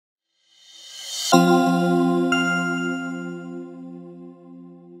Hey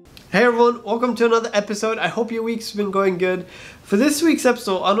everyone, welcome to another episode. I hope your week's been going good. For this week's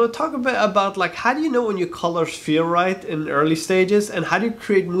episode, I'm going to talk a bit about how do you know when your colors feel right in early stages, and how do you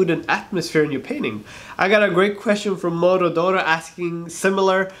create mood and atmosphere in your painting. I got a great question from Morodora asking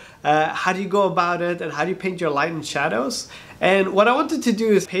similar, how do you go about it and how do you paint your light and shadows? And what I wanted to do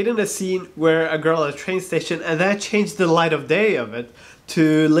is paint in a scene where a girl at a train station, and then change the light of day of it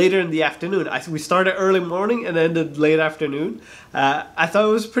to later in the afternoon. We started early morning and ended late afternoon. I thought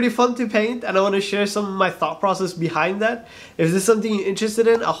it was pretty fun to paint, and I want to share some of my thought process behind that. If this is something you're interested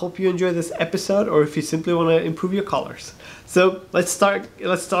in, I hope you enjoy this episode, or if you simply want to improve your colors. So let's start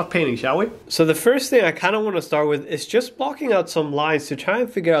painting, shall we? So the first thing I kind of want to start with is just blocking out some lines to try and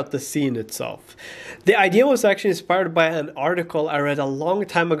figure out the scene itself. The idea was actually inspired by an article I read a long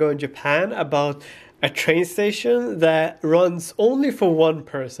time ago in Japan about a train station that runs only for one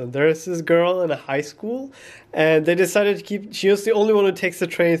person. There's this girl in a high school, and they decided to she was the only one who takes the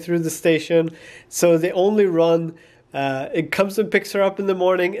train through the station, so they only run, it comes and picks her up in the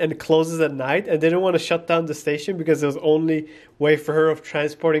morning and closes at night, and they didn't want to shut down the station because it was the only way for her of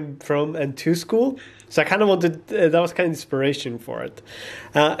transporting from and to school. So I kind of wanted, that was kind of inspiration for it.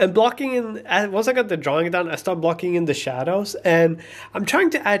 And blocking in, once I got the drawing done, I started blocking in the shadows. And I'm trying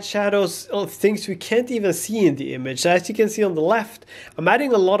to add shadows of things we can't even see in the image. So as you can see on the left, I'm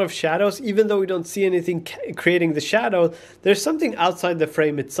adding a lot of shadows. Even though we don't see anything creating the shadow, there's something outside the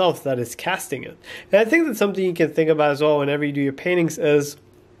frame itself that is casting it. And I think that's something you can think about as well whenever you do your paintings is,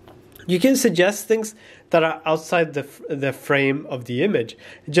 you can suggest things that are outside the frame of the image,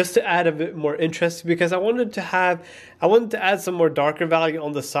 just to add a bit more interest, because I wanted to add some more darker value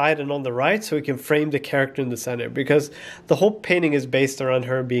on the side and on the right, so we can frame the character in the center, because the whole painting is based around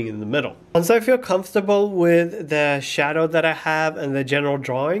her being in the middle. Once I feel comfortable with the shadow that I have and the general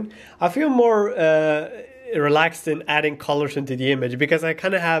drawing, I feel more relaxed in adding colors into the image, because I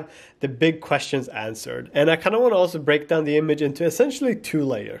kind of have the big questions answered. And I kind of want to also break down the image into essentially two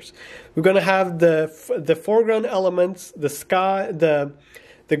layers. We're going to have the foreground elements, the sky, the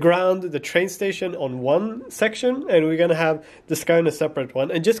ground, the train station on one section, and we're going to have the sky on a separate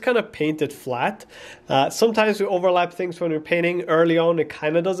one, and just kind of paint it flat. Sometimes we overlap things when we're painting. Early on, it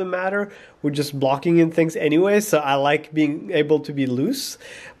kind of doesn't matter. We're just blocking in things anyway, so I like being able to be loose.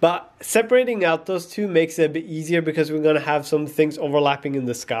 But separating out those two makes it a bit easier, because we're going to have some things overlapping in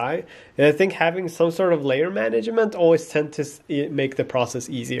the sky. And I think having some sort of layer management always tends to make the process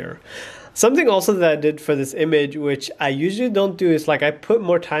easier. Something also that I did for this image, which I usually don't do, is I put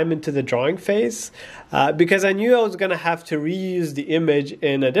more time into the drawing phase, because I knew I was going to have to reuse the image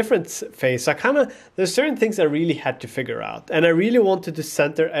in a different phase. So there's certain things I really had to figure out, and I really wanted to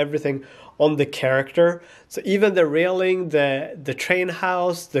center everything on the character. So even the railing, the train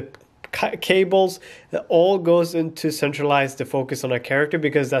house, the cables, it all goes into centralize the focus on our character,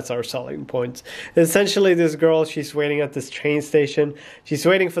 because that's our selling point. Essentially, this girl, she's waiting at this train station. She's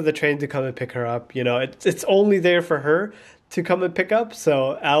waiting for the train to come and pick her up. You know, it's only there for her to come and pick up.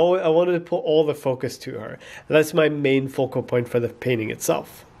 So I wanted to put all the focus to her. And that's my main focal point for the painting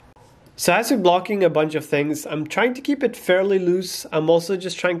itself. So as we're blocking a bunch of things, I'm trying to keep it fairly loose. I'm also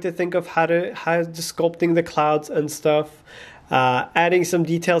just trying to think of how to sculpting the clouds and stuff. Adding some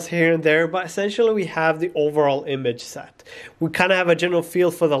details here and there, but essentially we have the overall image set. We kind of have a general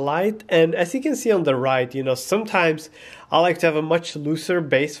feel for the light, and as you can see on the right, you know, sometimes I like to have a much looser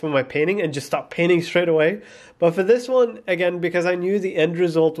base for my painting and just stop painting straight away. But for this one, again, because I knew the end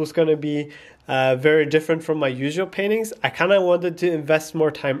result was going to be very different from my usual paintings, I kind of wanted to invest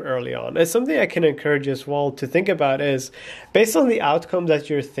more time early on. And something I can encourage as well to think about is, based on the outcome that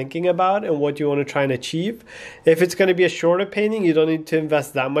you're thinking about and what you want to try and achieve, if it's going to be a shorter painting, you don't need to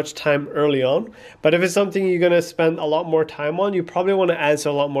invest that much time early on. But if it's something you're going to spend a lot more time on, you probably want to answer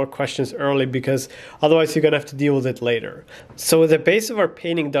a lot more questions early, because otherwise you're going to have to deal with it later. So with the base of our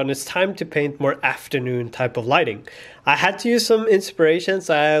painting done, it's time to paint more afternoon type of lighting. I had to use some inspirations.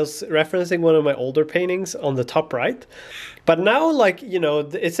 I was referencing one of my older paintings on the top right. But now,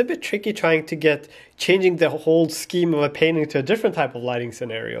 it's a bit tricky trying to changing the whole scheme of a painting to a different type of lighting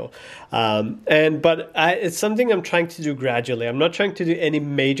scenario. It's something I'm trying to do gradually. I'm not trying to do any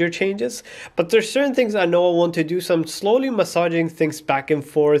major changes, but there's certain things I know I want to do. So I'm slowly massaging things back and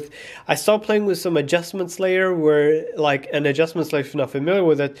forth. I started playing with some adjustments layer where, an adjustments layer, if you're not familiar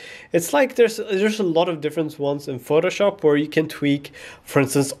with it, it's there's a lot of different ones in Photoshop where you can tweak, for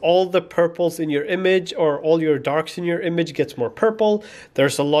instance, all the purples in your image or all your darks in your image gets more purple.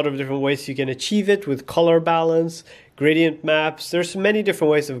 There's a lot of different ways you can achieve it with color balance, gradient maps. There's many different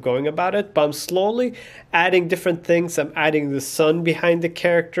ways of going about it, but I'm slowly adding different things. I'm adding the sun behind the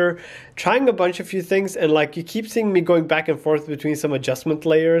character, trying a bunch of few things, and like you keep seeing me going back and forth between some adjustment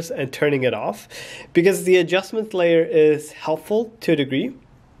layers and turning it off, because the adjustment layer is helpful to a degree,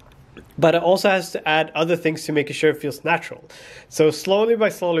 but it also has to add other things to make sure it feels natural. So slowly by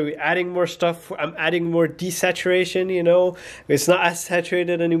slowly, we're adding more stuff. I'm adding more desaturation, you know. It's not as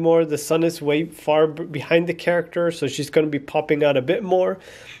saturated anymore. The sun is way far behind the character, so she's going to be popping out a bit more.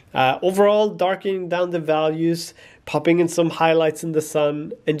 Overall, darkening down the values, popping in some highlights in the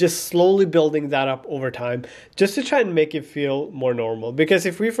sun, and just slowly building that up over time, just to try and make it feel more normal. Because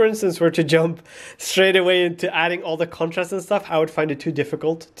if we, for instance, were to jump straight away into adding all the contrast and stuff, I would find it too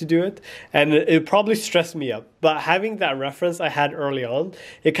difficult to do it, and it would probably stress me up. But having that reference I had early on,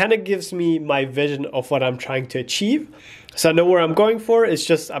 it kind of gives me my vision of what I'm trying to achieve. So I know where I'm going for. It's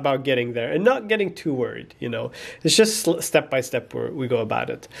just about getting there and not getting too worried, you know. It's just step by step where we go about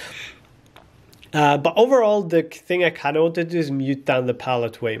it. But overall, the thing I kind of wanted to do is mute down the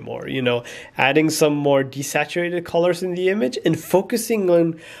palette way more, you know, adding some more desaturated colors in the image and focusing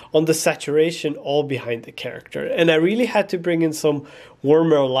on the saturation all behind the character. And I really had to bring in some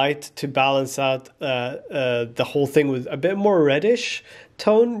warmer light to balance out the whole thing with a bit more reddish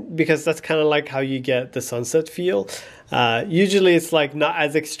tone, because that's kind of like how you get the sunset feel. Usually it's like not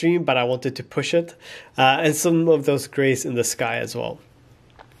as extreme, but I wanted to push it, and some of those grays in the sky as well.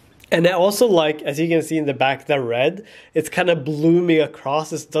 And I also like, as you can see in the back, the red, it's kind of blooming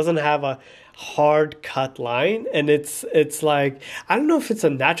across. It doesn't have a hard cut line, and it's like, I don't know if it's a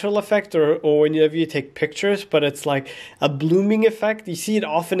natural effect or whenever you take pictures, but it's like a blooming effect. You see it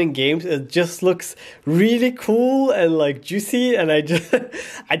often in games. It just looks really cool and like juicy, and I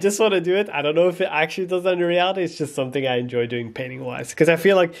just want to do it. I don't know if it actually does that in reality. It's just something I enjoy doing painting wise, because I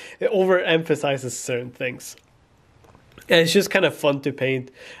feel like it overemphasizes certain things. And it's just kind of fun to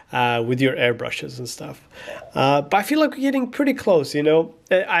paint with your airbrushes and stuff. But I feel like we're getting pretty close, you know.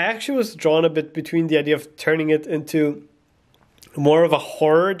 I actually was drawn a bit between the idea of turning it into more of a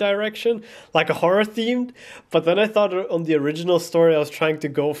horror direction, like a horror themed, but then I thought on the original story I was trying to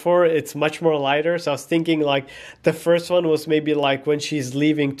go for, it's much more lighter. So I was thinking like the first one was maybe like when she's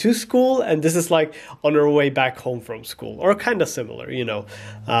leaving to school, and this is like on her way back home from school, or kind of similar, you know.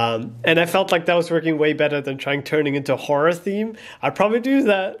 And I felt like that was working way better than turning into a horror theme. I'd probably do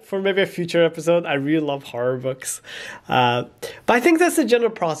that for maybe a future episode. I really love horror books, but I think that's the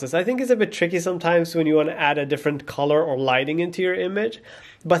general process. I think it's a bit tricky sometimes when you want to add a different color or lighting into your image,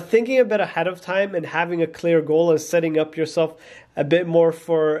 but thinking a bit ahead of time and having a clear goal and setting up yourself a bit more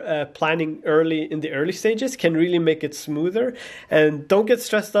for planning in the early stages can really make it smoother. And don't get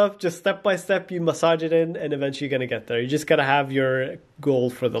stressed up, just step by step you massage it in, and eventually you're gonna get there. You just gotta have your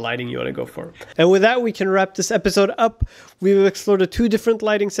goal for the lighting you want to go for. And with that, we can wrap this episode up. We've explored the 2 different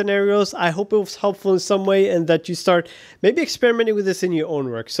lighting scenarios. I hope it was helpful in some way and that you start maybe experimenting with this in your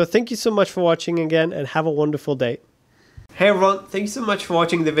own work. So thank you so much for watching again, and have a wonderful day. Hey everyone, thank you so much for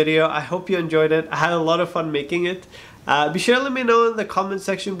watching the video. I hope you enjoyed it. I had a lot of fun making it. Be sure to let me know in the comment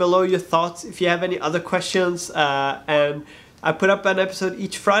section below your thoughts if you have any other questions. And I put up an episode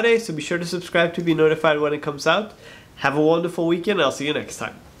each Friday, so be sure to subscribe to be notified when it comes out. Have a wonderful weekend. I'll see you next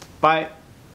time. Bye.